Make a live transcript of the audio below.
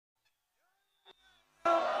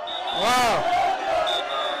Wow.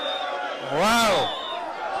 Wow.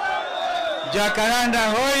 Jacaranda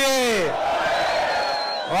hoye.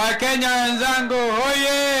 Wakenya wenzangu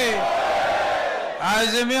hoye.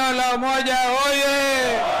 Azimio la Umoja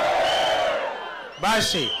hoye.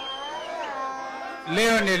 Basi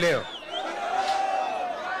leo ni leo,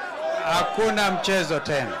 hakuna mchezo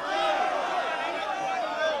tena.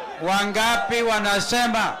 Wangapi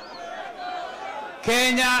wanasema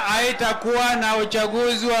Kenya haitakuwa na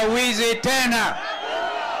uchaguzi wa wizi tena?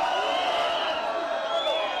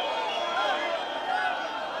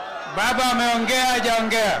 Baba ameongea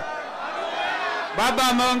hajaongea? Baba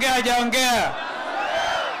ameongea hajaongea?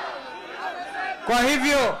 Kwa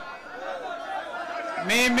hivyo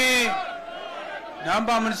mimi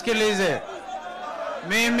naomba mnisikilize.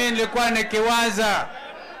 Mimi nilikuwa nikiwaza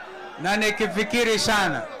na nikifikiri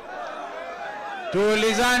sana.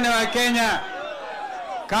 Tuulizane wa Kenya,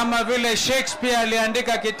 kama vile Shakespeare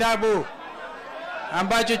aliandika kitabu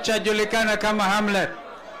ambacho chajulikana kama Hamlet.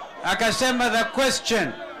 Akasema the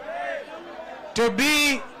question, to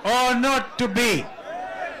be or not to be.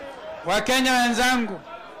 Wa Kenya wenzangu,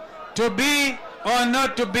 to be or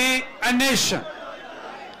not to be a nation.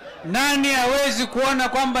 Nani hawezi kuona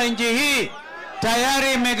kwamba nchi hii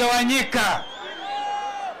tayari imegawanyika?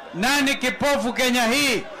 Nani kipofu Kenya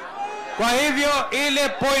hii? Kwa hivyo ile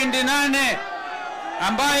point 8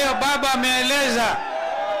 ambayo baba ameeleza,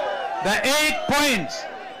 the 8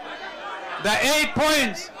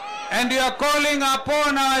 points, and you are calling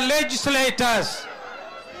upon our legislators.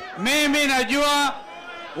 Mimi najua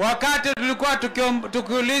wakati tulikuwa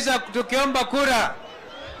tukiomba kura,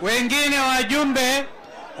 wengine wajumbe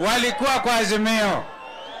walikuwa kwa Azimio,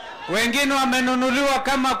 wengine wamenunuliwa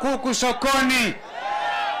kama kuku sokoni.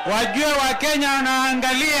 Wajue wa Kenya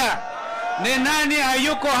wanaangalia ni nani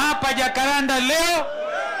hayuko hapa Jacaranda leo,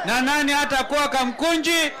 na nani hatakuwa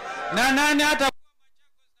Kamkunji, na nani hata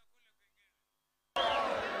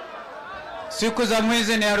siku za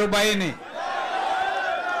mwezi ni 40.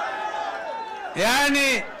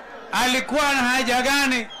 Yani alikuwa na haja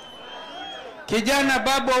gani kijana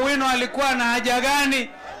Babu Owino? Alikuwa na haja gani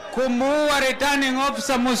kumuua returning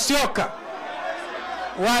officer Musyoka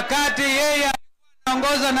wakati yeye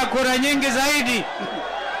anaongoza na kura nyingi zaidi?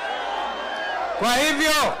 Kwa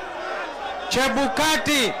hivyo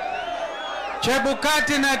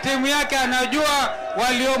Chebukati na timu yake anajua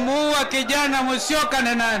waliomuua kijana Musyoka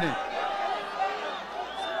ni nani.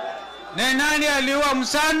 Ni nani aliua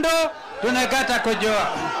Msando? Tunataka kujua.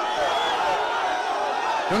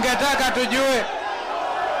 Tungetaka tujue.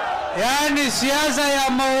 Yaani siasa ya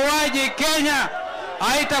mauaji Kenya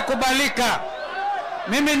haitakubalika.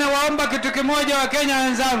 Mimi nawaomba kitu kimoja wa Kenya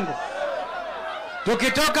wenzangu.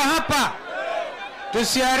 Tukitoka hapa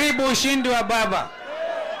tusiharibu ushindi wa baba.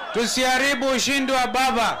 Tusiharibu ushindi wa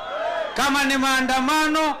baba. Kama ni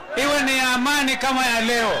maandamano iwe ni ya amani kama ya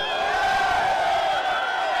leo.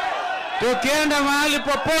 Tukienda mahali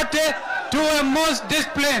popote tuwe most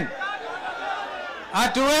disciplined.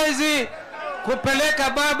 Hatuwezi kupeleka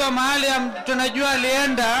baba mahali tunajua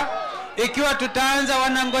alienda ikiwa tutaanza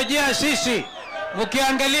wanangojea sisi.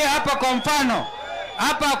 Mkiangalia hapa kwa mfano,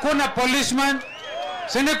 hapa hakuna policeman.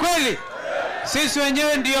 Si ni kweli? Sisi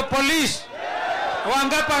wenyewe ndio polisi.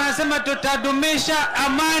 Wangapi wanasema tutadumisha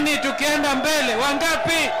amani tukienda mbele?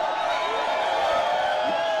 Wangapi?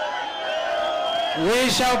 We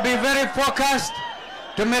shall be very focused.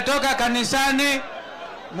 Tumetoka kanisani,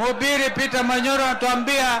 mhubiri Peter Manyoro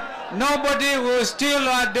atuambia nobody will steal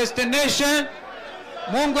our destination.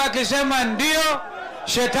 Mungu akisema ndio,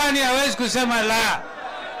 shetani hawezi kusema la.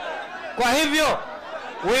 Kwa hivyo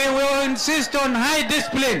we will insist on high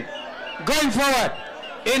discipline going forward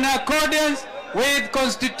in accordance with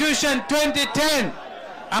Constitution 2010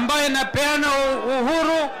 ambayo inapeana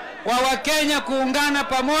uhuru wa Wakenya kuungana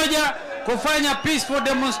pamoja kufanya peaceful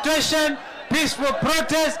demonstration, peaceful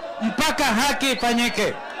protest mpaka haki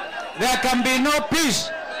ifanyike. There can be no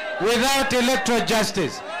peace without electoral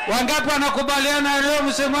justice. Wangapi wanakubaliana leo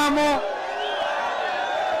msimamo?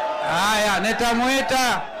 Haya,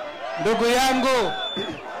 nitamuita ndugu yangu.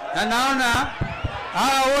 Na naona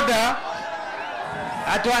hawa UDA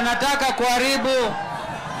ati wanataka kuharibu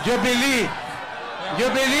Jubilee.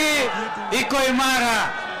 Jubilee iko imara.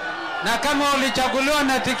 Na kama ulichaguliwa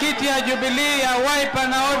na tikiti ya Jubilee ya Wiper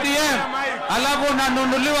na ODM, alafu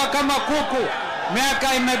unanunuliwa kama kuku,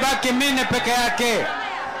 miaka imebaki 4 peke yake.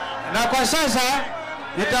 Na kwa sasa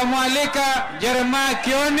nitamwalika Jeremiah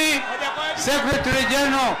Kioni, Secretary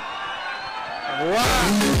General wa